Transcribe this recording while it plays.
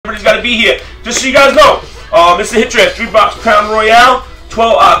be here. Just so you guys know, it's the hit draft. 3-box Crown Royale.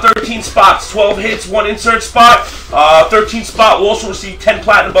 13 spots, 12 hits, 1 insert spot. 13 spot will also receive 10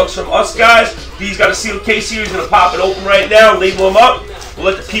 platinum bucks from us guys. These got a sealed case here. He's gonna pop it open right now, label them up. We'll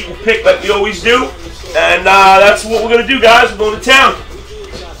let the people pick like we always do. And that's what we're gonna do, guys. We're going to town.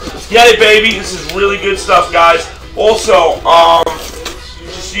 Let's get it, baby. This is really good stuff, guys. Also,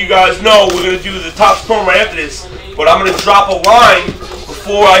 just so you guys know, we're gonna do the Topps promo right after this. But I'm gonna drop a line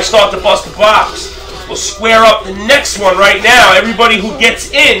before I start to bust the box. We'll square up the next one right now. Everybody who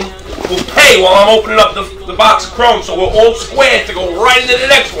gets in will pay while I'm opening up the box of Crowm. So we're all squared to go right into the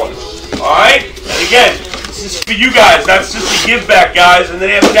next one. Alright? And again, this is for you guys. That's just a give back, guys. And then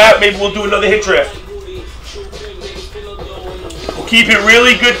after that, maybe we'll do another hit draft. We'll keep it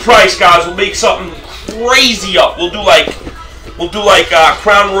really good price, guys. We'll make something crazy up. We'll do like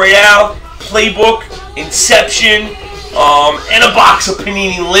Crown Royale, Playbook, Inception, and a box of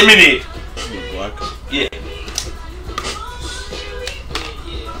Panini Limited. Yeah.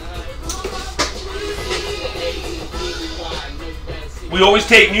 We always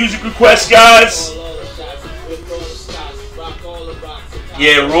take music requests, guys.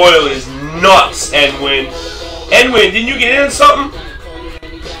 Yeah, Royale is nuts, Edwin. Edwin, didn't you get in something?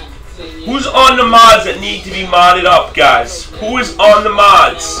 Who's on the mods that need to be modded up, guys? Who is on the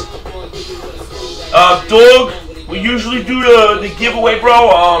mods? Dog, we usually do the giveaway,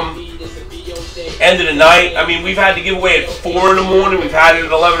 bro. End of the night. I mean, we've had the giveaway at 4 in the morning. We've had it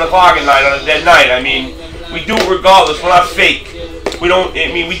at 11 o'clock at night on a dead night. I mean, we do it regardless. We're not fake. We don't.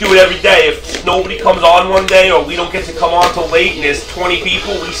 I mean, we do it every day. If nobody comes on one day or we don't get to come on till late and there's 20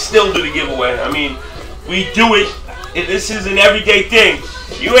 people, we still do the giveaway. I mean, we do it. This is an everyday thing.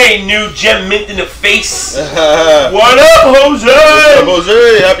 You ain't new, Gem Mint in the face. What up, Jose? What's up,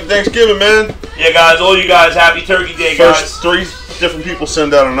 Jose? Happy Thanksgiving, man. Yeah, guys. All you guys, happy Turkey Day, guys. First 3 different people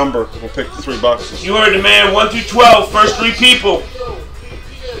send out a number. We'll pick the 3 boxes. You heard the man. 1 through 12. First 3 people.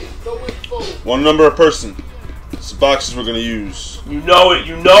 1 number a person. It's the boxes we're gonna use. You know it.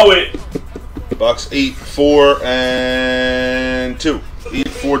 You know it. Box 8, 4, and 2. 8,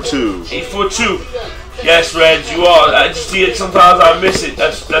 4, 2. 8, 4, 2. Yes, Reg, you are. I just see it. Sometimes I miss it.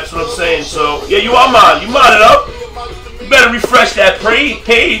 That's what I'm saying. So yeah, you are modded. You modded up. You better refresh that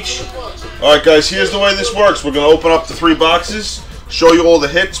page. All right, guys. Here's the way this works. We're gonna open up the 3 boxes. Show you all the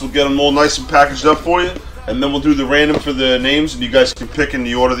hits. We'll get them all nice and packaged up for you. And then we'll do the random for the names. And you guys can pick in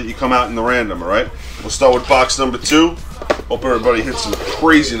the order that you come out in the random, alright? We'll start with box number 2. Hope everybody hits some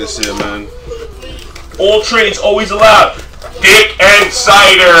craziness here, man. All trades always allowed. Dick and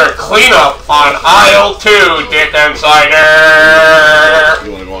Cider. Cleanup on aisle 2. Dick and Cider.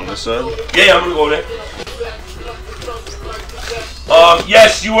 You want to go on this side? Yeah, I'm going to go there.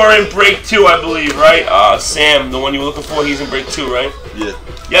 Yes, you are in break 2, I believe, right? Sam, the one you were looking for, he's in break 2, right? Yeah.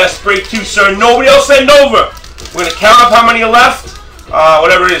 Yes, break 2, sir. Nobody else send over. We're going to count up how many are left.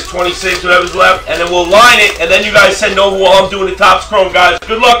 Whatever it is, 26, whatever's left. And then we'll line it, and then you guys send over while I'm doing the Topps Crowm, guys.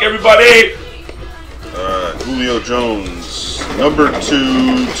 Good luck, everybody. Alright, Julio Jones. Number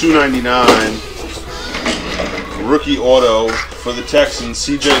 2, 299. Rookie auto for the Texans,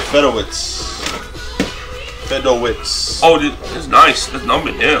 C.J. Fedowitz. Oh, that's nice. That's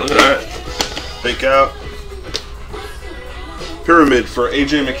numbered. Yeah, look at that. Fake out. Pyramid for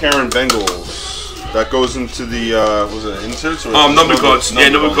A.J. McCarron, Bengals. That goes into the, was it inserts? Or number cards. Yeah,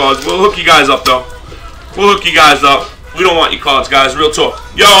 number cards. We'll hook you guys up, though. We'll hook you guys up. We don't want your cards, guys. Real talk.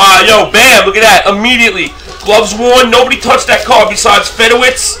 Yo, bam. Look at that. Immediately. Gloves worn. Nobody touched that card besides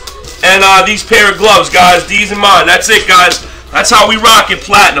Fedowitz and these pair of gloves, guys. These and mine. That's it, guys. That's how we rock it,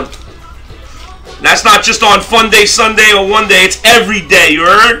 platinum. That's not just on fun day, Sunday, or one day. It's every day, you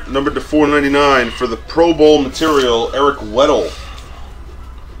heard? Number to 499 for the Pro Bowl material, Eric Weddle.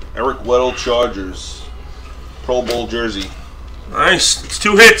 Eric Weddle, Chargers. Pro Bowl jersey. Nice. It's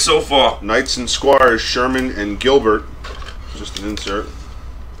 2 hits so far. Knights and Squires, Sherman and Gilbert. Just an insert.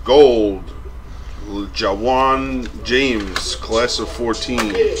 Gold. Jawan James, class of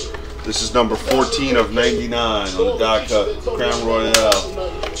 14. This is number 14 of 99 on the die cut. Crown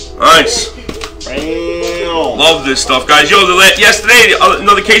Royale. Nice. Love this stuff, guys. Yo, yesterday,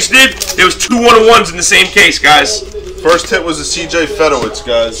 another case did. There was 2 1-of-1s in the same case, guys. First hit was a C.J. Fedowitz,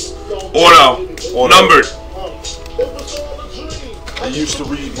 guys. Auto. Numbered. I used to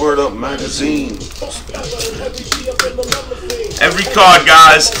read Word Up magazine. Every card,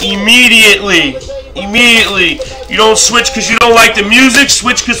 guys. Immediately. You don't switch because you don't like the music.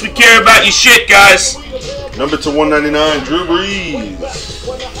 Switch because we care about your shit, guys. Number to 199, Drew Brees.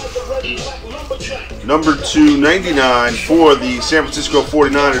 Number 299 for the San Francisco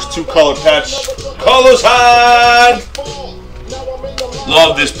 49ers, 2-color patch. Carlos Hyde.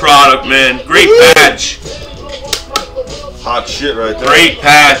 Love this product, man. Great patch. Hot shit right there. Great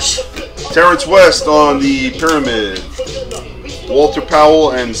patch. Terrence West on the Pyramid. Walter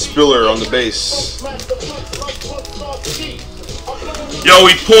Powell and Spiller on the base. Yo,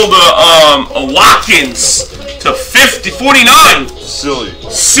 we pulled a Watkins to 49.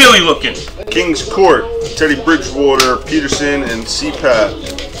 Silly looking. Kings Court, Teddy Bridgewater, Peterson, and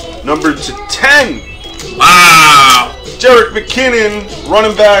CPAT. Numbered to 10. Wow. Jerick McKinnon,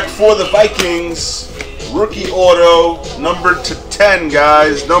 running back for the Vikings. Rookie auto, numbered to 10,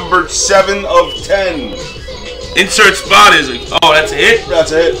 guys. Numbered 7 of 10. Insert spot is it? Oh, that's a hit?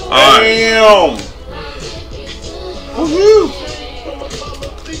 That's a hit. Damn. Woohoo.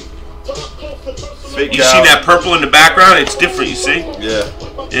 Fake You out. see that purple in the background? It's different, you see? Yeah.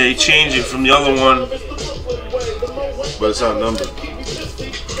 Yeah, he changed it from the other one. But it's not numbered.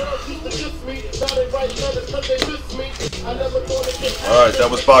 Alright, that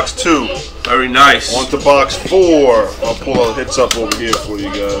was box 2. Very nice. On to box 4. I'll pull all the hits up over here for you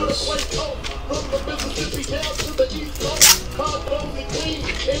guys.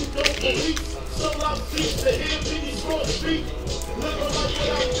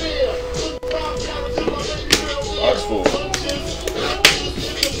 Box 4.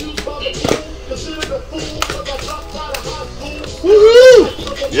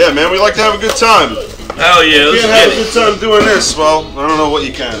 Woohoo! Yeah, man, we like to have a good time. Hell yeah, You let's can't have get a good time doing this. Well, I don't know what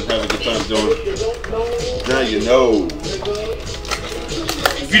you can have a good time doing. Now you know.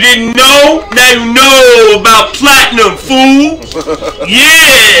 If you didn't know, now you know about platinum, fool.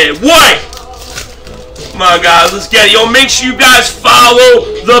 Yeah, what? Come on, guys, let's get it. Yo, make sure you guys follow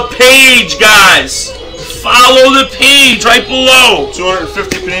the page, guys. Follow the page right below.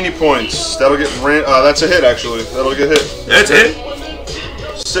 250 Panini points. That'll get that's a hit, actually. That'll get hit. That's it.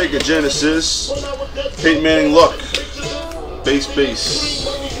 Sega Genesis. Peyton Manning Luck. Base.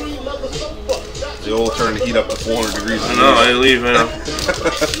 They all turn the heat up to 400 degrees. I know, I leave, man.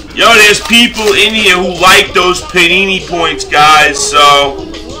 Yo, there's people in here who like those Panini points, guys, so.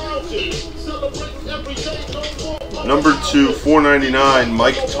 Number 2, 499,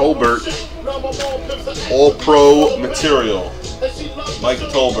 Mike Tolbert. All Pro material. Mike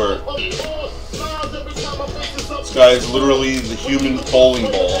Tolbert. This guy is literally the human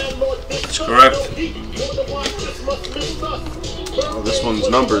bowling ball. That's correct. Oh, this one's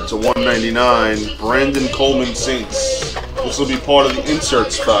numbered to 199. Brandon Coleman Saints. This will be part of the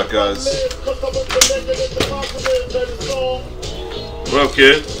insert spot, guys. What up,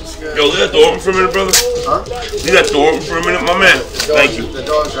 kid? Yo, leave that door open for a minute, brother. Huh? Leave that door open for a minute, my man. Thank you. The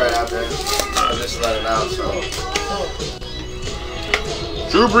dog's right out there. I just let it out, so.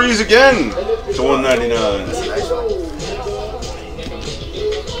 Drew Brees again to 199. Nice one.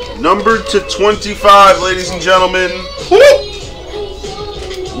 Numbered to 25, ladies and gentlemen.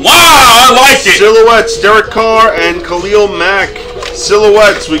 Wow, I like it. Silhouettes, Derek Carr and Khalil Mack.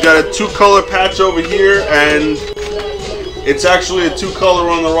 Silhouettes, we got a 2-color patch over here, and it's actually a 2-color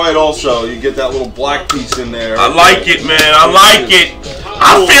on the right also. You get that little black piece in there. I like it, man. I like it.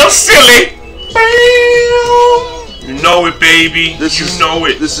 I feel silly. Bam. You know it, baby. You know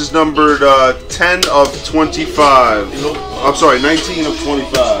it. This is numbered 10 of 25. I'm sorry, 19 of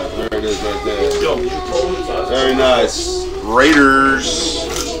 25. There it is right there. Yo, Very nice. Raiders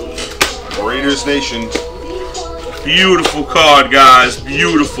Nation. beautiful card, guys.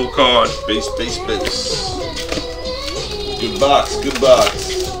 Beautiful card. Base. Good box.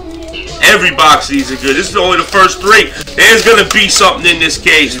 Every box of these are good. This is only the first 3. There's going to be something in this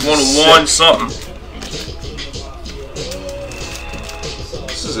case. 101 something.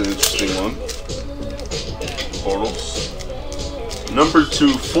 This is an interesting one. Portals. Number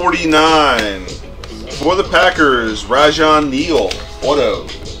 249. For the Packers, Rajon Neal. Auto.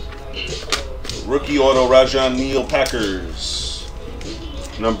 Rookie auto, Rajon Neal, Packers.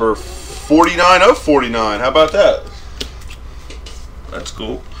 Number 49 of 49. How about that? That's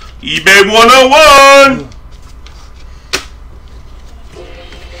cool. eBay 101.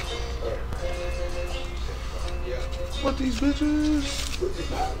 What these bitches?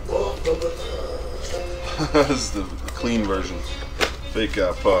 This is the clean version. Fake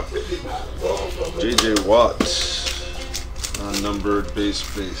out puck. JJ Watt. Unnumbered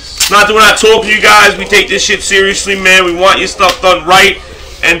base. Not that we're not talking to you guys. We take this shit seriously, man. We want your stuff done right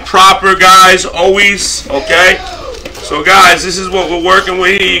and proper, guys. Always, okay? So, guys, this is what we're working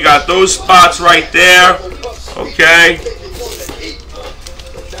with here. You got those spots right there, okay?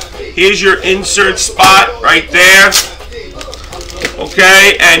 Here's your insert spot right there,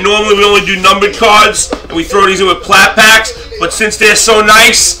 okay? And normally we only do numbered cards, and we throw these in with plat packs. But since they're so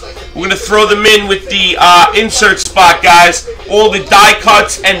nice, we're going to throw them in with the insert spot, guys. all the die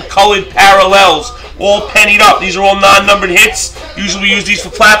cuts and colored parallels, all pennied up. These are all non-numbered hits. Usually we use these for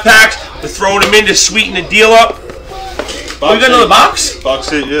flat packs. We're throwing them in to sweeten the deal up. Oh, you got another box?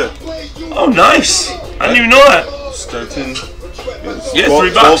 Box 8, yeah. Oh, nice. I didn't even know that. It's 13. Yeah, 12,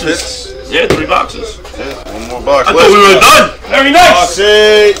 3 boxes. Yeah, 3 boxes. Yeah, one more box. I thought we were done. Very nice. Box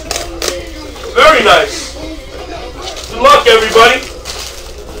 8. Very nice. Good luck, everybody.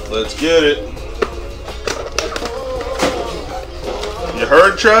 Let's get it. You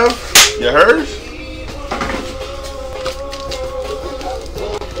heard, Trev? You heard?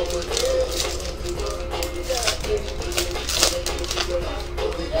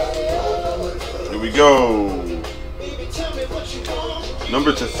 Here we go.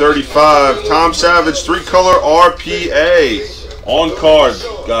 Number to 35, Tom Savage, 3-color RPA. On card,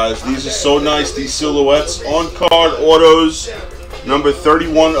 guys. These are so nice, these silhouettes. On card autos, number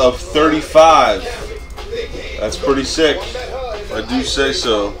 31 of 35. That's pretty sick, if I do say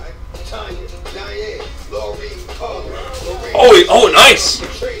so. Oh, nice.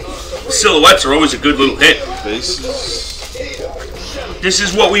 Silhouettes are always a good little hit. Bases. This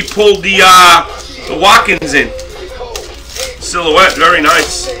is what we pulled the Watkins in. Silhouette, very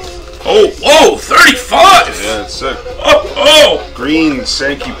nice. Oh, 35. Yeah, it's sick. Oh. Green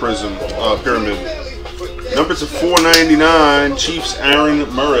Sankey Prism Pyramid. Number to 499, Chiefs Aaron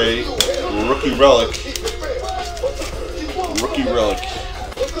Murray, rookie relic. Rookie relic.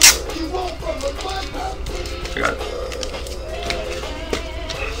 I got it.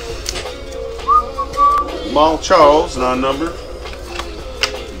 Jamal Charles, non-number.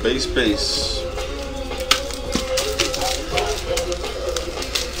 Base.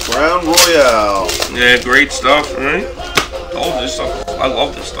 Crowm Royale. Yeah, great stuff, right? Oh, this stuff. I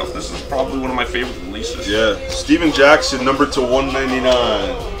love this stuff. This is probably one of my favorite releases. Yeah. Steven Jackson, number to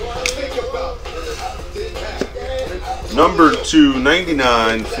 199. Number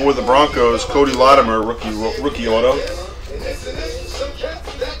 299 for the Broncos, Cody Latimer, rookie auto.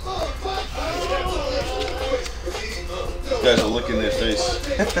 You guys are licking their face.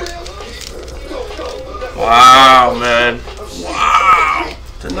 Wow, man. Wow.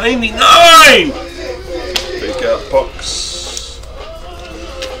 To 99. Fake out pucks.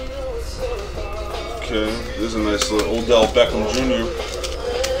 Okay, this is a nice little Odell Beckham Jr.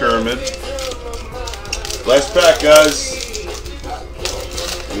 pyramid. Last pack, guys.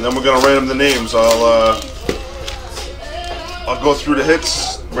 And then we're gonna random the names. I'll go through the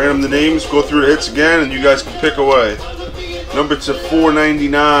hits, random the names, go through the hits again, and you guys can pick away. Number to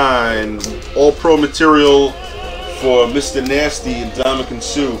 499, All Pro material for Mr. Nasty and Dominican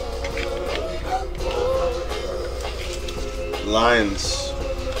Sue. Lions.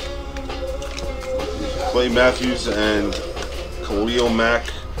 Clay Matthews and Khalil Mack.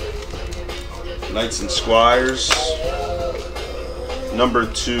 Knights and Squires. Number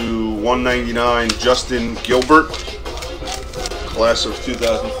to 199, Justin Gilbert. Class of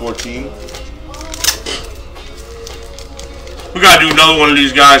 2014. We gotta do another one of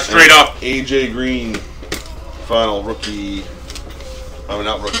these guys, straight up. AJ Green, final rookie. I mean,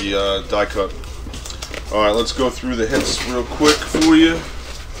 not rookie, die cut. All right, let's go through the hits real quick for you.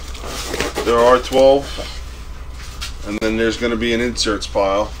 There are 12, and then there's going to be an inserts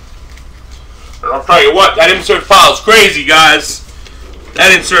pile. I'll tell you what, that insert pile is crazy, guys.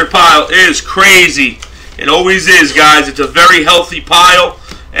 That insert pile is crazy. It always is, guys. It's a very healthy pile.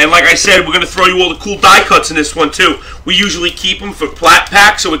 And like I said, we're going to throw you all the cool die cuts in this one, too. We usually keep them for plat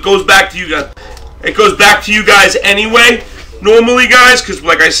packs, so it goes back to you guys. It goes back to you guys anyway, normally, guys, because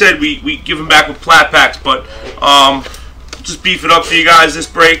like I said, we give them back with plat packs. But just beef it up for you guys this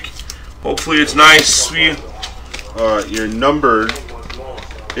break. Hopefully it's nice for you. All right, your numbered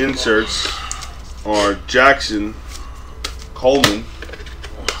inserts are Jackson, Coleman,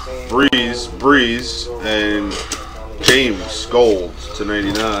 Breeze, and James Gold to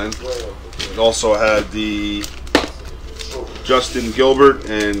 99. It also had the Justin Gilbert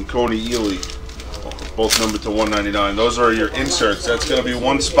and Coney Ely, both numbered to 199. Those are your inserts. That's going to be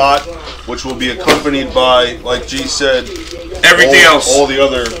one spot, which will be accompanied by, like G said, everything else, all the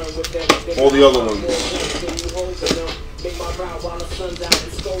other ones.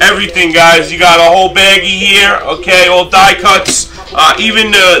 Everything, guys. You got a whole baggie here. Okay, all die cuts.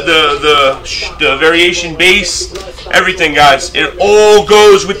 Even the variation base, everything, guys. It all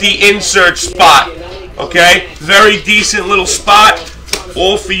goes with the insert spot. Okay, very decent little spot.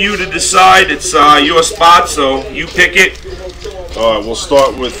 All for you to decide. It's your spot, so you pick it. All right, we'll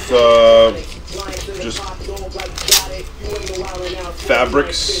start with just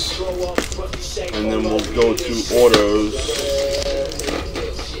fabrics, and then we'll go to autos.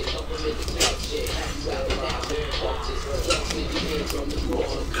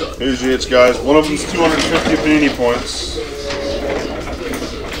 Here's your hits, guys. One of them's 250 Panini points.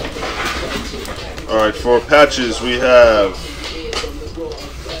 Alright, for patches, we have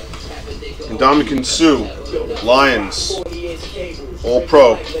Ndamukong Suh, Lions, All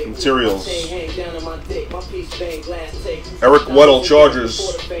Pro Materials. Eric Weddle,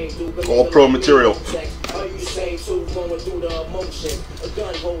 Chargers, All Pro Material.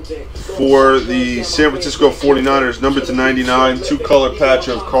 For the San Francisco 49ers, number /99, 2-color patch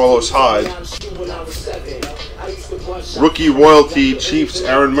of Carlos Hyde. Rookie Royalty, Chiefs,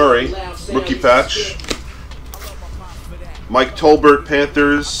 Aaron Murray, rookie patch. Mike Tolbert,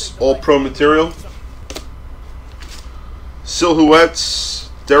 Panthers, All Pro Material. Silhouettes,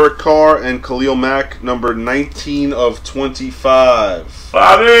 Derek Carr and Khalil Mack, number 19 of 25.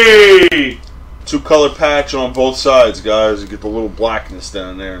 Bobby! 2-color patch on both sides, guys. You get the little blackness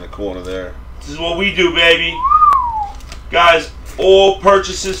down there in the corner there. This is what we do, baby. Guys, all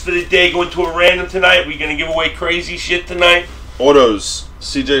purchases for the day go into a random tonight. We're going to give away crazy shit tonight. Autos,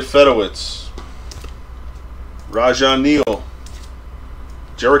 CJ Fedowitz, Raja Neal,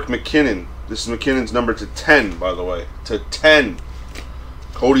 Jerick McKinnon. This is McKinnon's number /10, by the way. /10.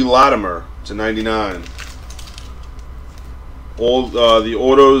 Cody Latimer /99. All the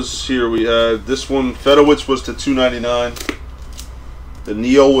autos here we had. This one, Fedowitz was /299. The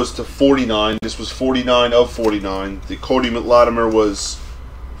Neal was /49. This was 49 of 49. The Cody Latimer was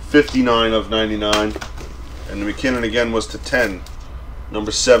 59 of 99. And the McKinnon again was /10.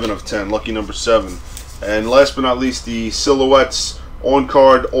 Number 7 of 10. Lucky number 7. And last but not least, the Silhouettes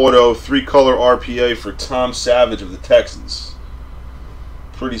on-card auto 3-color RPA for Tom Savage of the Texans.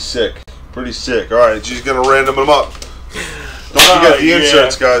 Pretty sick. Pretty sick. Alright, she's going to random them up. Don't forget the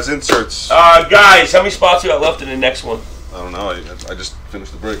inserts, guys. Inserts. Guys, how many spots we got left in the next one? I don't know. I just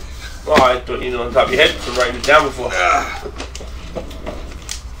finished the break. Oh, I thought you know on top of your head from writing it down before.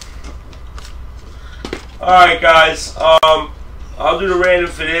 Alright, guys. I'll do the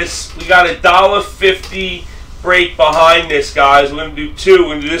random for this. We got $1.50 break behind this, guys. We're going to do 2. We're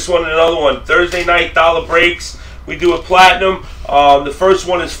going to do this one and another one. Thursday night, dollar breaks. We do a platinum. The first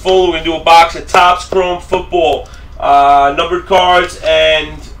one is full. We're going to do a box of Topps Crowm football. Numbered cards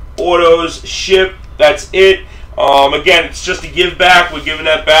and autos ship. That's it. Again, it's just a give back. We're giving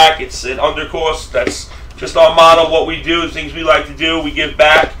that back. It's an undercost. That's just our motto, what we do, the things we like to do. We give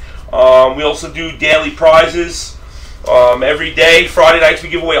back. We also do daily prizes. Every day, Friday nights, we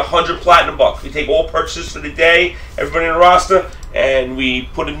give away 100 platinum bucks. We take all purchases for the day, everybody in the roster, and we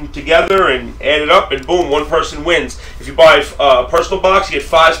put them together and add it up, and boom, one person wins. If you buy a personal box, you get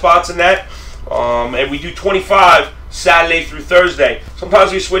 5 spots in that. And we do 25 Saturday through Thursday.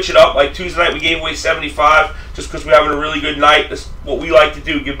 Sometimes we switch it up. Like Tuesday night, we gave away 75 just because we're having a really good night. That's what we like to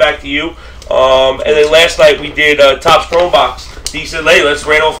do, give back to you. And then last night, we did Topps Crowm box. He said, hey, let's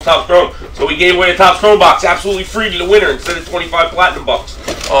ran off Topps Crowm. So we gave away a Topps Crowm box absolutely free to the winner instead of 25 platinum bucks.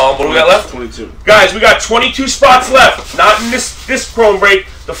 What do we got left? 22. Guys, we got 22 spots left. Not in this Crowm break.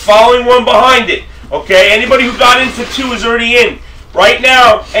 The following one behind it. Okay? Anybody who got in for 2 is already in. Right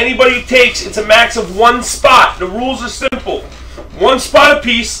now, anybody who takes, it's a max of 1 spot. The rules are simple. 1 spot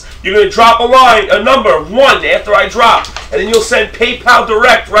apiece. You're going to drop a number, 1, after I drop. And then you'll send PayPal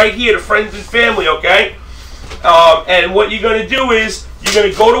Direct right here to friends and family, okay? And what you're going to do is, you're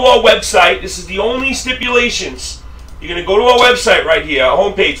going to go to our website. This is the only stipulations. You're going to go to our website right here, our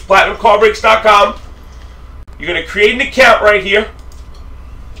homepage, PlatinumCardBreaks.com. You're going to create an account right here.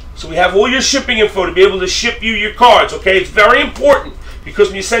 So we have all your shipping info to be able to ship you your cards, okay? It's very important because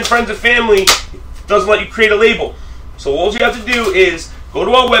when you send friends and family, it doesn't let you create a label. So all you have to do is go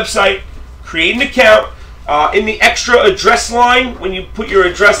to our website, create an account. In the extra address line, when you put your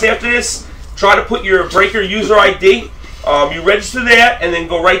address after this, try to put your breaker user ID. You register there and then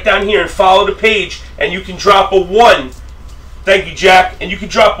go right down here and follow the page, and you can drop a 1. Thank you, Jack. And you can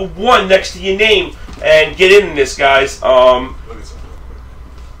drop a 1 next to your name and get in this, guys.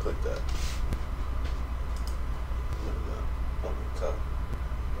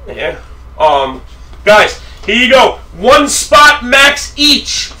 Yeah. Guys, here you go. 1 spot max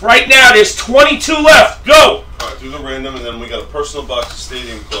each. Right now, there's 22 left. Go. All right, do the random, and then we got a personal box of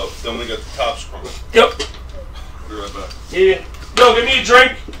Stadium Club. Then we got the Topps Crowm. Yep. Be right back. Yeah. No, give me a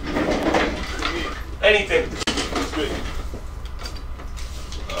drink. Anything.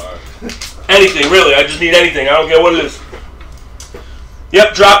 All right. Anything, really. I just need anything. I don't care what it is.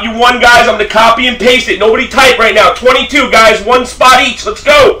 Yep, drop you 1, guys. I'm going to copy and paste it. Nobody type right now. 22, guys. 1 spot each. Let's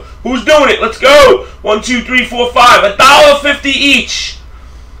go. Who's doing it? Let's go. 1, 2, 3, 4, 5. $1.50 each.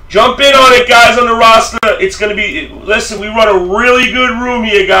 Jump in on it, guys, on the roster. It's going to be... Listen, we run a really good room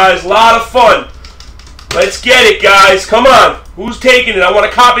here, guys. A lot of fun. Let's get it, guys. Come on. Who's taking it? I want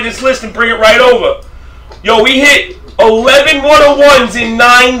to copy this list and bring it right over. Yo, we hit 11 101s in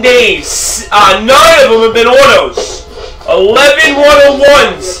 9 days. 9 of them have been autos. 11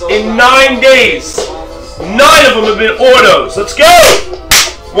 101s in 9 days. 9 of them have been autos. Let's go.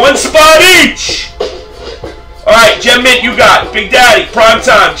 1 spot each. All right, Gem Mint, you got it. Big Daddy,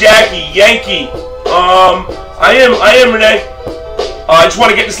 Primetime, Jackie, Yankee. I am Renee. I just want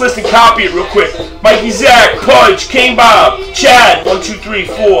to get this list and copy it real quick. Mikey, Zach, Pudge, King Bob, Chad. 1, 2, 3,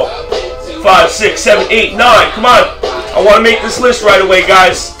 4, 5, 6, 7, 8, 9. Come on. I want to make this list right away,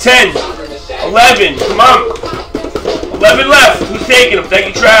 guys. 10, 11. Come on. 11 left. Who's taking them?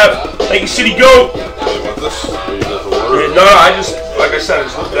 Thank you, Trav. Thank you, City Goat. No, I just, like I said, I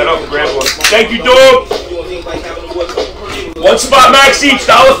just looked that up and grabbed one. Thank you, dog. 1 spot max each,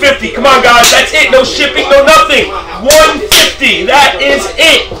 $1.50. Come on, guys. That's it. No shipping, no nothing. $1.50. That is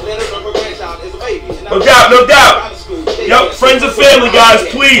it. No doubt, no doubt. Yep, friends and family, guys,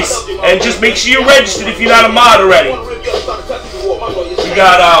 please. And just make sure you're registered if you're not a mod already. We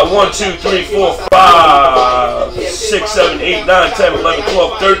got 1, 2, 3, 4, 5, 6, 7, 8, 9, 10, 11,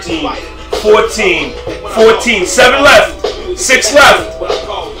 12, 13, 14, 14. 7 left. 6 left.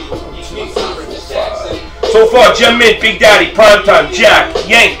 So far, Gem Mint, Big Daddy, Primetime, Jack,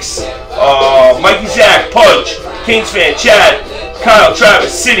 Yanks, Mikey, Zach, Pudge, Kings Fan, Chad, Kyle,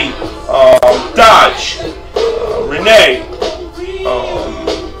 Travis, City, Dodge, Renee,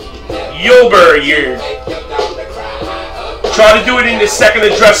 Yolber. Try to do it in the second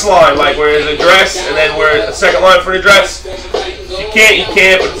address line, like where there's address and then where a second line for an address. If you can't, you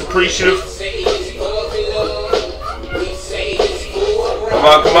can't, but it's appreciative.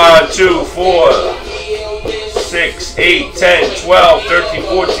 Come on, 2, 4, 6, 8, 10, 12, 13,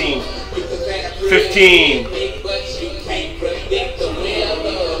 14, 15.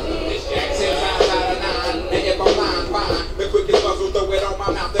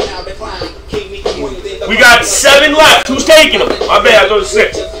 We got 7 left. Who's taking them? My bad, I thought it was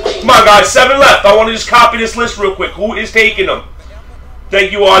 6. Come on, guys, 7 left. I want to just copy this list real quick. Who is taking them?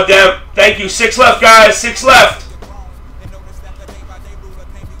 Thank you, Ardem. Thank you. 6 left, guys. 6 left.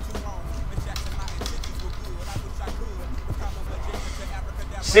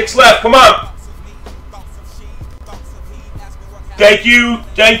 Six left. Come on. Thank you,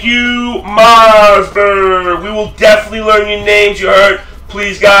 Marsberg. We will definitely learn your names. You heard.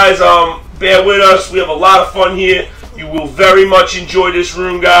 Please, guys, bear with us. We have a lot of fun here. You will very much enjoy this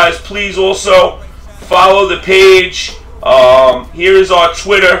room, guys. Please also follow the page. Here's our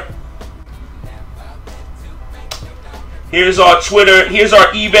Twitter. Here's our Twitter. Here's our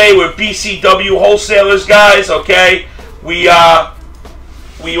eBay. We're BCW wholesalers, guys. Okay, we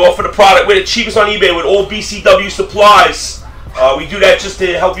offer the product. We're the cheapest on eBay with all BCW supplies. We do that just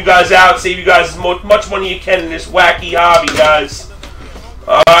to help you guys out, save you guys as much money you can in this wacky hobby, guys.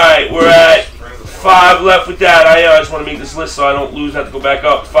 Alright, we're at 5 left with that. I just want to make this list so I don't lose, have to go back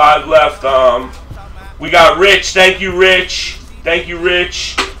up. 5 left. We got Rich. Thank you, Rich. Thank you,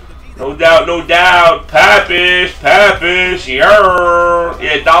 Rich. No doubt, no doubt. Pappish, yeah.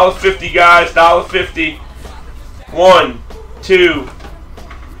 Yeah, $1.50, guys. $1.50. 1, 2.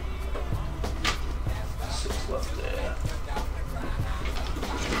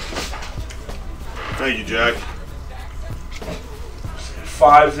 Thank you, Jack.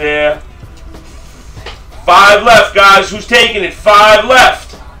 5 there. 5 left, guys. Who's taking it? 5 left.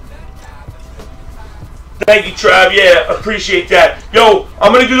 Thank you, Trav. Yeah, appreciate that. Yo,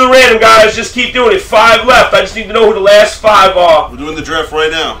 I'm going to do the random, guys. Just keep doing it. 5 left. I just need to know who the last 5 are. We're doing the draft right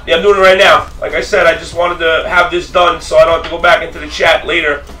now. Yeah, I'm doing it right now. Like I said, I just wanted to have this done so I don't have to go back into the chat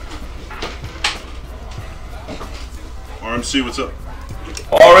later. RMC, what's up?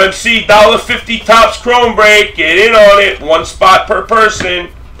 RMC, $1.50 tops Crowm break. Get in on it. 1 spot per person.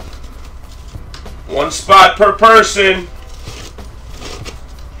 1 spot per person.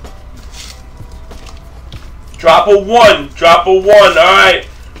 Drop a 1. Drop a 1. All right.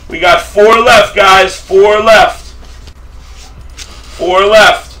 We got 4 left, guys. 4 left. 4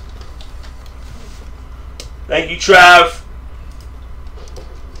 left. Thank you, Trav.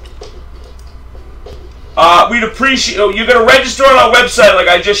 We'd appreciate, you're going to register on our website like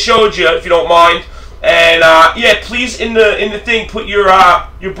I just showed you, if you don't mind. And yeah, please in the thing put your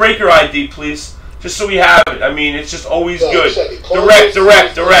breaker ID, please, just so we have it. I mean, it's just always good. Direct.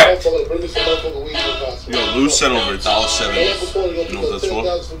 Yo, Lou sent over $1.70. You know what that's for?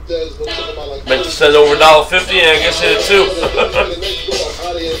 Meant to send over $1.50, and I guess I did too.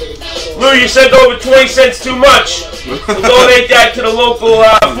 Lou, you sent over 20 cents too much. We'll donate that to the local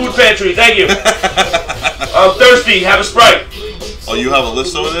food pantry. Thank you. I'm thirsty. Have a Sprite. Oh, you have a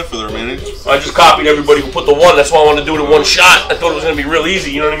list over there for the remaining? I just copied everybody who put the 1. That's why I wanted to do it in one shot. I thought it was going to be real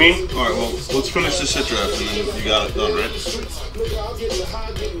easy, you know what I mean? Alright, well, let's finish this hit draft and then you got it done, right?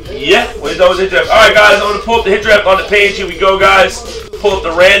 Yeah, we're done with the hit draft. Alright, guys, I'm going to pull up the hit draft on the page. Here we go, guys. Pull up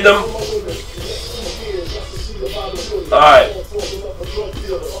the random. Alright.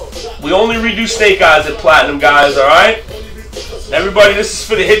 We only redo Snake Eyes at Platinum, guys, alright? Everybody, this is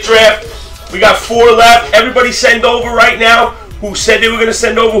for the hit draft. We got 4 left. Everybody send over right now who said they were going to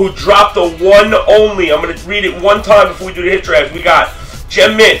send over, who dropped the 1 only. I'm going to read it one time before we do the hit draft. We got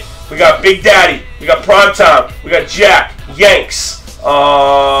Gem Mint. We got Big Daddy. We got Primetime. We got Jack. Yanks.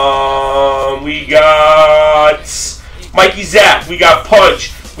 We got Mikey Zach. We got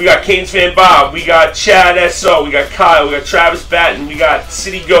Pudge. We got Canes Fan Bob. We got Chad S.O. We got Kyle. We got Travis Batten. We got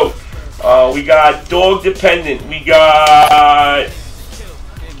City Goat. We got Dog Dependent. We got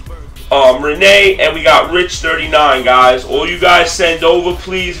Renee, and we got Rich 39, guys. All you guys send over,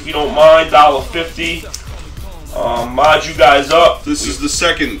 please, if you don't mind. $1.50. Mod you guys up. This is the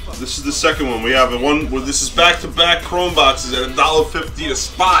second. This is the second one. We have a one where this is back-to-back Crowm boxes at $1.50 a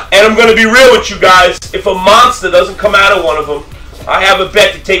spot. And I'm gonna be real with you guys. If a monster doesn't come out of one of them, I have a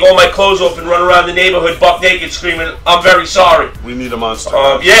bet to take all my clothes off and run around the neighborhood buck naked screaming, "I'm very sorry." We need a monster.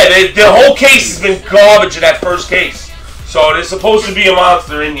 Yeah, the whole case has been garbage in that first case. So there's supposed to be a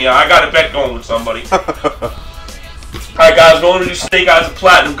monster in here. I got a bet going with somebody. Alright, guys, we're going to do Snake Eyes of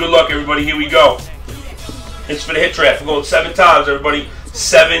Platinum. Good luck, everybody. Here we go. It's for the hit draft. We're going 7 times, everybody.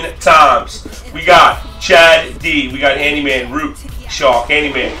 7 times. We got Chad D. We got Handyman, Root, Shark,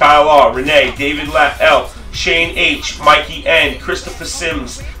 Handyman, Kyle R, Renee, David L, Shane H, Mikey N, Christopher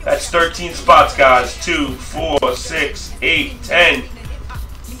Sims. That's 13 spots, guys. 2, 4, 6, 8, 10,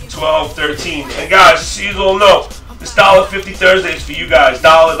 12, 13. And guys, just so you all know, this $1.50 Thursday is for you guys.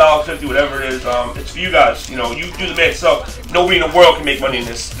 $1.50, whatever it is. It's for you guys. You know, you do the math. So nobody in the world can make money in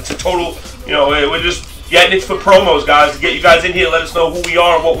this. It's a total, you know, we're just getting it for promos, guys. To get you guys in here, let us know who we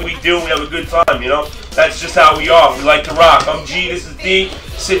are and what we do. We have a good time, you know. That's just how we are. We like to rock. I'm G. This is D.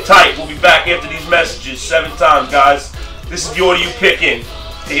 Sit tight. We'll be back after these messages 7 times, guys. This is the order you pick in.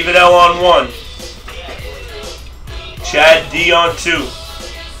 David L on 1. Chad D on 2.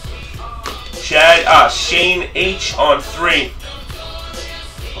 Shane H on 3.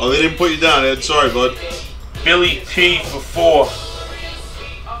 Oh, they didn't put you down, Ed. Sorry, bud. Billy P for 4.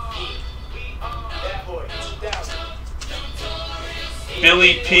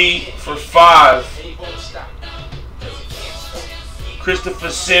 Billy P for 5. Christopher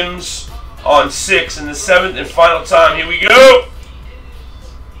Sims on 6. And the 7th and final time. Here we go.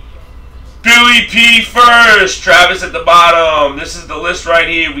 Billy P first. Travis at the bottom. This is the list right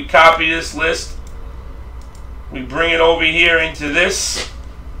here. We copy this list. We bring it over here into this.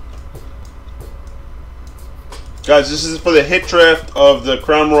 Guys, this is for the hit draft of the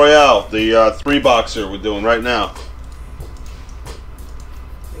Crowm Royale, the 3-boxer we're doing right now.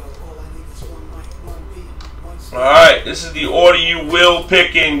 Alright, this is the order you will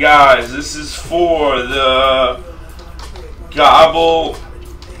pick in, guys. This is for the Gobble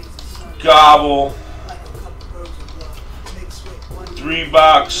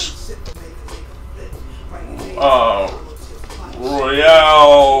 3-box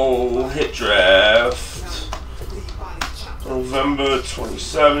Royale hit draft, November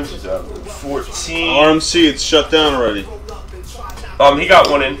 27, 2014. RMC, it's shut down already. He got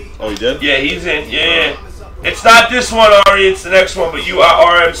one in. Oh, he did? Yeah, he's in. Yeah. It's not this one, Ari. It's the next one. But you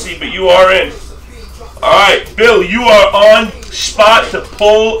are RMC. But you are in. All right, Bill. You are on spot to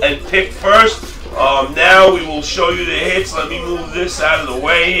pull and pick first. Now we will show you the hits. Let me move this out of the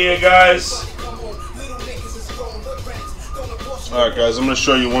way here, guys. All right, guys. I'm going to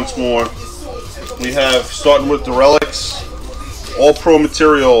show you once more. We have, starting with the relics, all pro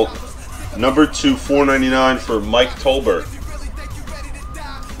material, number 2, $4.99 for Mike Tolbert.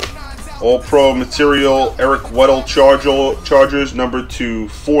 All Pro Material, Eric Weddle Chargers, number 2,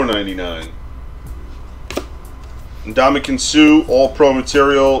 $4.99. Ndamukong Suh, All Pro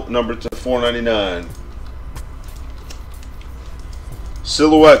Material, number 2, $4.99.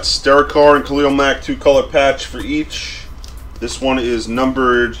 Silhouettes, Derek Carr and Khalil Mack, 2-color patch for each. This one is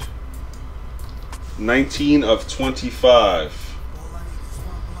numbered 19 of 25.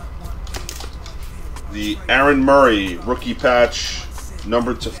 The Aaron Murray rookie patch,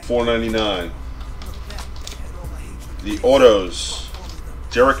 number to $4.99. The autos,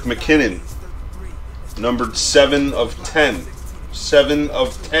 Derek McKinnon, numbered 7 of 10. 7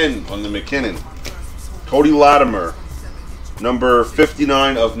 of 10 on the McKinnon. Cody Latimer, number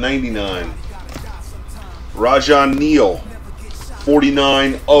 59 of 99. Rajon Neal,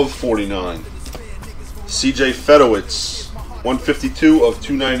 49 of 49. CJ Fedowitz, 152 of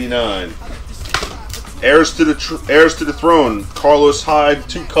 299. Heirs to the Throne, Carlos Hyde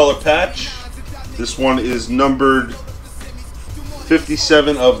 2-color patch. This one is numbered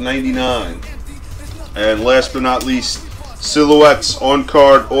 57 of 99. And last but not least, Silhouettes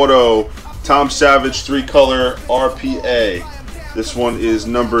on-card auto, Tom Savage 3-color RPA. This one is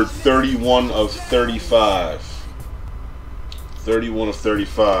numbered 31 of 35. 31 of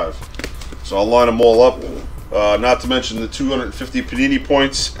 35. So I'll line them all up. Not to mention the 250 Panini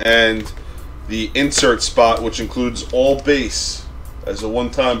points and the insert spot, which includes all base as a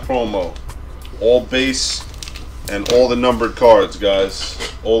one-time promo. All base and all the numbered cards, guys.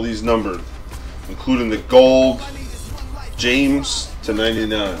 All these numbered, including the gold James to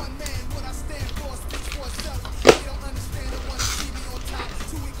 99.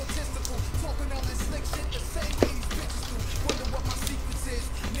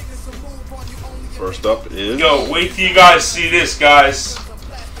 First up is... Yo, wait till you guys see this, guys.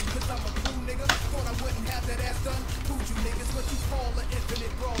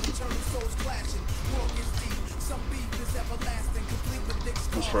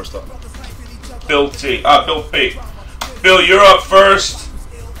 Who's first up? Bill T. Bill P. Bill, you're up first.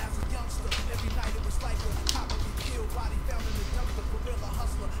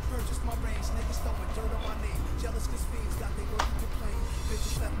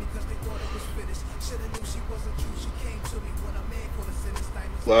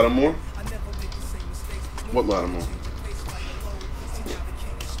 Lattimore? What Lattimore?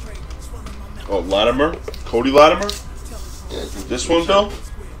 Oh, Latimer? Cody Latimer? This one, Bill?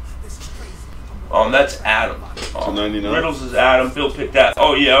 That's Adam. To 99. Riddles is Adam. Bill picked that.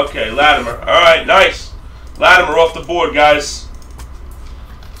 Oh, yeah, okay. Latimer. All right, nice. Latimer off the board, guys.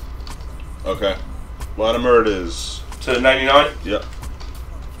 Okay. Latimer it is. To 99? Yep.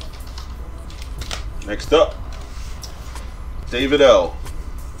 Next up, David L.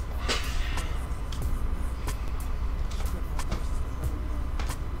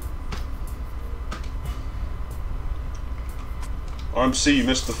 RMC, you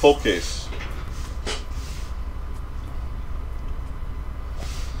missed the full case.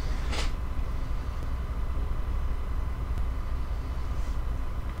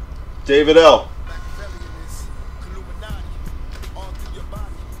 David L.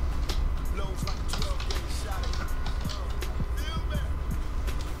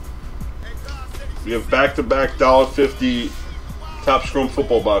 We have back-to-back $1.50 Top Scrum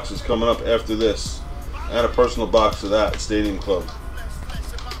football boxes coming up after this. And a personal box of that, Stadium Club.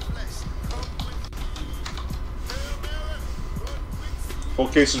 Full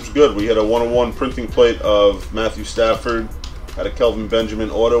case was good. We had a 101 printing plate of Matthew Stafford. Had a Kelvin Benjamin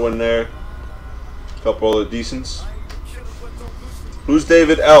auto in there. A couple other decents. Who's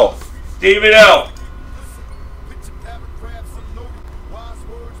David L? David L.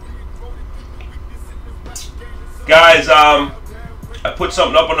 Guys, I put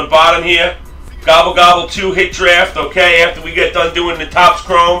something up on the bottom here. Gobble Gobble 2 hit draft, okay? After we get done doing the Topps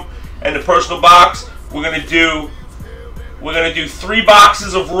Chrome and the personal box, we're gonna do 3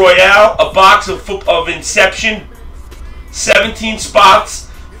 boxes of Royale, a box of Inception, 17 spots,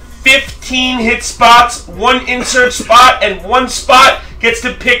 15 hit spots, 1 insert spot, and 1 spot gets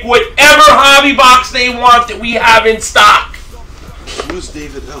to pick whatever hobby box they want that we have in stock. Who's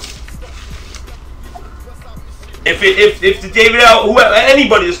David L? If the David L, whoever,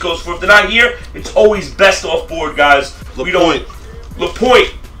 anybody this goes for, if they're not here, it's always best off board, guys. LaPointe.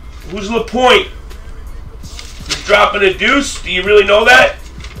 LaPointe. Who's LaPointe? He's dropping a deuce. Do you really know that?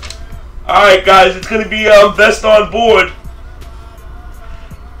 All right, guys, it's gonna be best on board.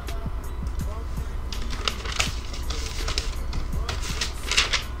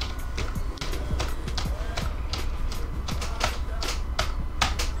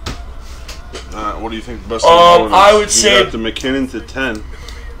 What do you think the best on board is? I would say you got the McKinnon to 10,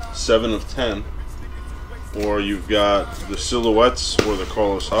 7 of 10, or you've got the Silhouettes or the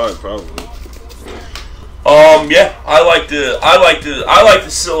Carlos Hyde, probably. Yeah, I like the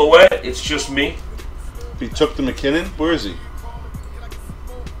Silhouette. It's just me. He took the McKinnon. Where is he?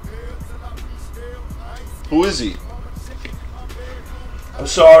 Who is he? I'm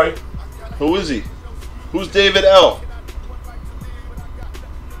sorry. Who is he? Who's David L?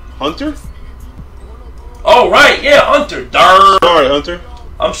 Hunter? Oh, right, yeah, Hunter. Darn. Sorry, Hunter.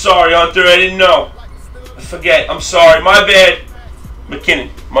 I'm sorry, Hunter. I didn't know. I forget. I'm sorry. My bad. McKinnon.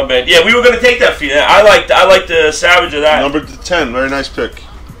 My bad. Yeah, we were gonna take that for you. I like the Savage of that. Number to 10. Very nice pick.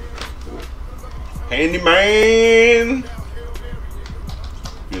 Handyman.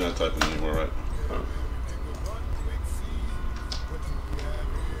 You're not typing anymore, right?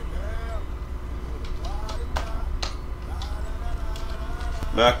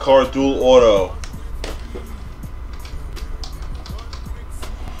 Mac Card Dual Auto.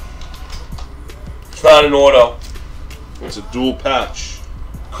 It's not an auto. It's a dual patch.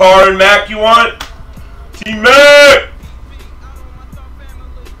 Car and Mac you want? T-Mac!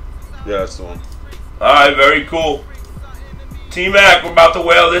 Yeah, that's the one. Alright, very cool. T-Mac, we're about to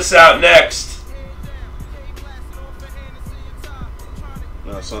whale this out next.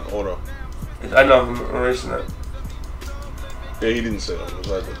 No, it's not auto. I know, I'm erasing that. Yeah, he didn't say that. It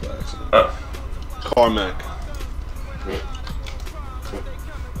was I did by accident. Carmack.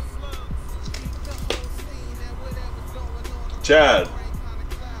 Chad.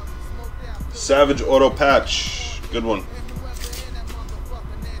 Savage Auto Patch. Good one.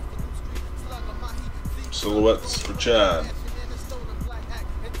 Silhouettes for Chad.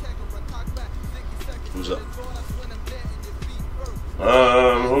 Who's up?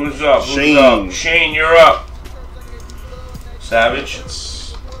 Who's up? Shane. Who's up? Shane, you're up. Savage. Yeah,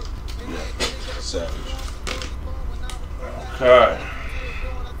 Savage. Okay.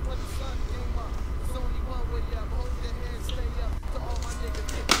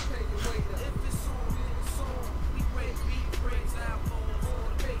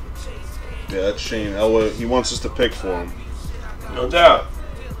 Yeah, that's Shane. Elway, he wants us to pick for him. No doubt.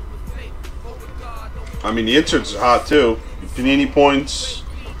 I mean, the inserts are hot too. Panini points.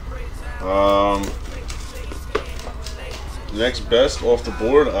 Next best off the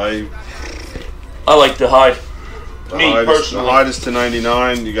board, I like the hide. Me, personally. The hide is to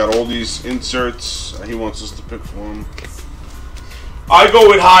 99. You got all these inserts. He wants us to pick for him. I go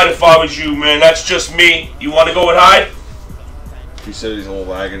with hide if I was you, man. That's just me. You want to go with hide? He said he's all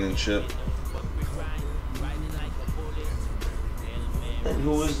lagging and shit. And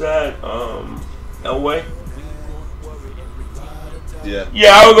who is that? Elway? Yeah.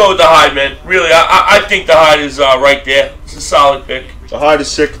 Yeah, I would go with the hide, man. Really, I think the hide is right there. It's a solid pick. The hide is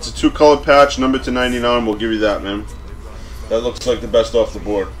sick. It's a 2-color patch, number to 99. We'll give you that, man. That looks like the best off the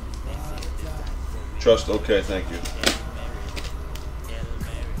board. Trust, okay, thank you.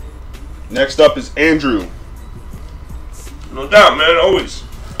 Next up is Andrew. No doubt, man, always.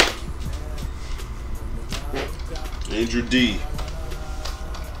 Andrew D.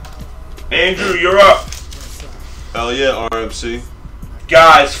 Andrew, you're up. Hell yeah, RMC.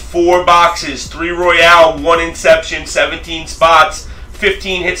 Guys, 4 boxes, 3 Royale, 1 Inception, 17 spots,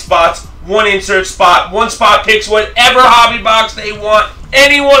 15 hit spots, 1 insert spot, 1 spot picks whatever hobby box they want.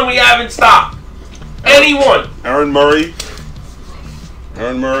 Anyone we have in stock. Anyone. Aaron Murray.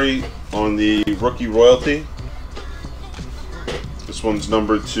 Aaron Murray on the rookie royalty. This one's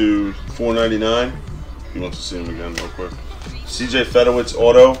numbered to 499. He wants to see him again real quick. CJ Fedowitz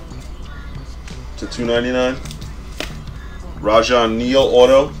auto to 299. Rajan Neal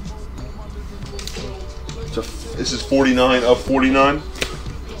auto. This is 49 of 49.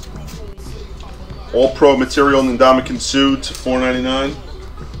 All Pro Material Ndamukong Suh to 499.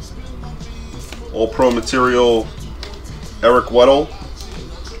 All Pro Material Eric Weddle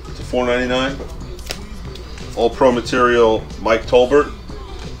to 499. All Pro Material Mike Tolbert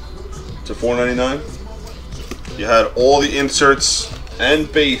to 499. You had all the inserts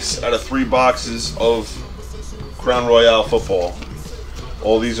and base out of 3 boxes of Crown Royale football.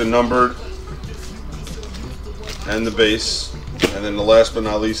 All these are numbered, and the base, and then the last but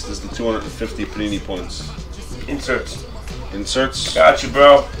not least is the 250 Panini points. Inserts. Inserts. Got you,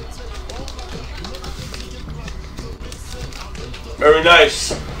 bro. Very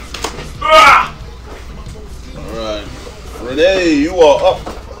nice. Ah! Alright. Renee, you are up.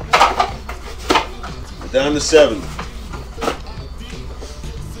 We're down to 7.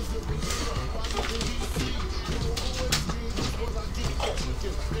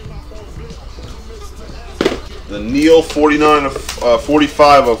 The Neal 49 of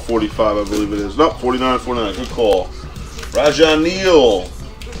 45 of 45, I believe it is. Nope, 49 of 49. Good call. Rajan Neal.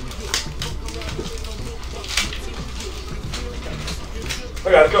 I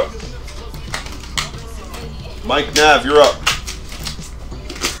gotta go. Mike Nav, you're up.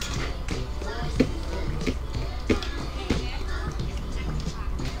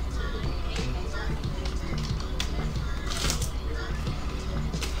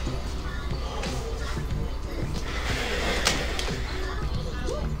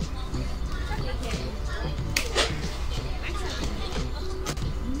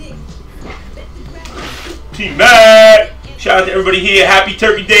 T-Mac! Shout out to everybody here. Happy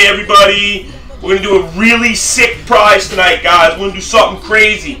Turkey Day, everybody. We're going to do a really sick prize tonight, guys. We're going to do something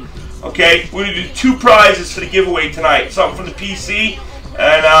crazy. Okay? We're going to do 2 prizes for the giveaway tonight. Something from the PC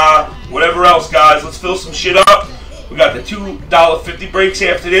and whatever else, guys. Let's fill some shit up. We got the $2.50 breaks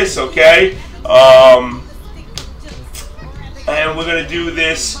after this, okay? And we're gonna do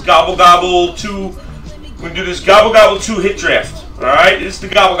this Gobble Gobble 2. We're gonna do this Gobble Gobble 2 hit draft. Alright, this is the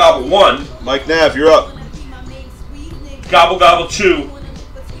Gobble Gobble 1. Mike Nav, you're up. Gobble Gobble 2.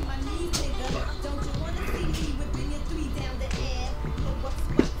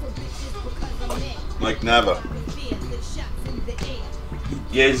 Mike Nava.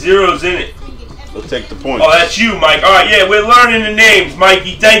 Yeah, Zero's in it. He'll take the points. Oh, that's you, Mike. Alright, yeah, we're learning the names,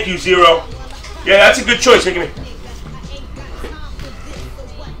 Mikey. Thank you, Zero. Yeah, that's a good choice. Look at me.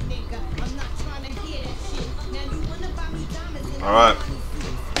 Alright.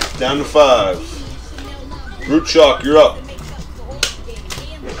 Down to 5. Root Chalk, you're up.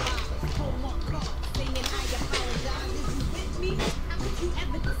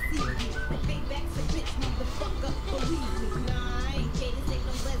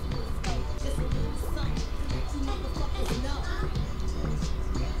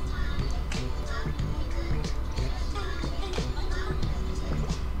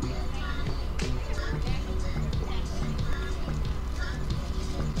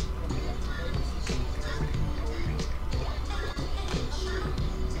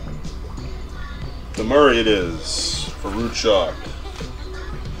 The Murray it is for Root Chalk.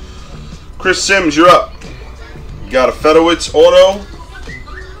 Chris Sims, you're up. You got a Fedowitz auto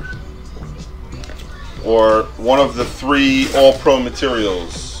or one of the 3 All-Pro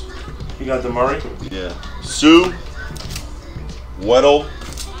materials. You got the Murray? Yeah. Sue, Weddle,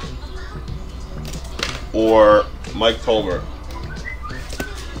 or Mike Tolbert.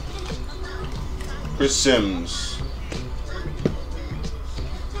 Chris Sims.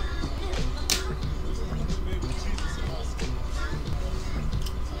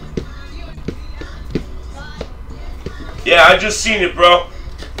 Yeah, I just seen it, bro.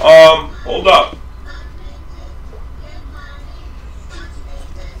 Hold up.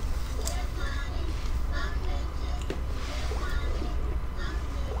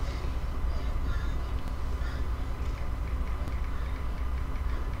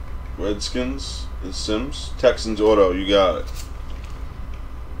 Redskins and Sims. Texans auto, you got it.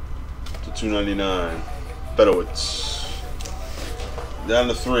 To $2.99. Fedowitz. Down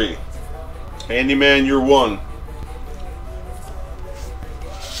to 3. Handyman, you're 1.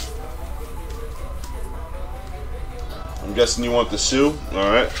 I'm guessing you want the Sue.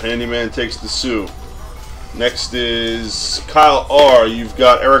 Alright, Handyman takes the Sue. Next is Kyle R. You've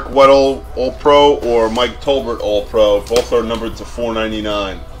got Eric Weddle All-Pro or Mike Tolbert All-Pro. Both are numbered to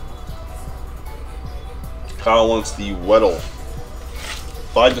 $4.99. Kyle wants the Weddle.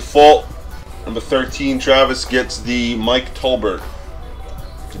 By default, number 13, Travis gets the Mike Tolbert.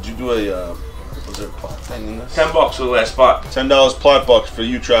 Did you do a, was there a plot thing in this? $10 for the last spot. $10 plot bucks for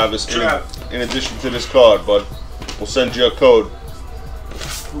you, Travis, in addition to this card, bud. We'll send you a code.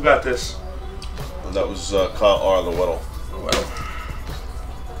 Who got this? And that was Kyle R. The Weddle.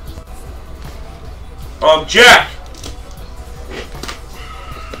 Jack.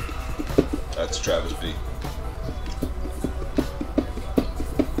 That's Travis B.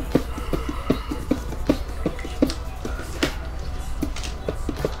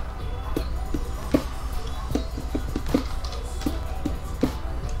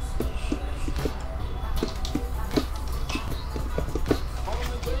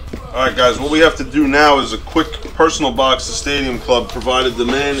 Alright guys, what we have to do now is a quick personal box to Stadium Club, provided the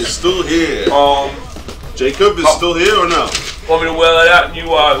man is still here. Jacob is still here or no? Want me to wear that out and you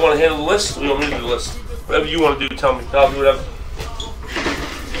want to handle the list? Or you want me to do the list? Whatever you want to do, tell me. I'll do whatever.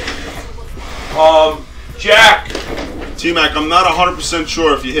 Jack. T-Mac, I'm not 100%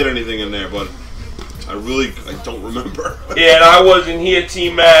 sure if you hit anything in there, but I don't remember. Yeah, and I wasn't here,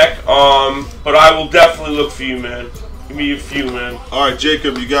 T-Mac, but I will definitely look for you, man. Give me a few, man. Alright,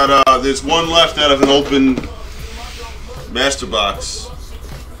 Jacob, you got, there's one left out of an open master box.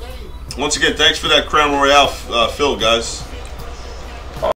 Once again, thanks for that Crown Royale fill, guys.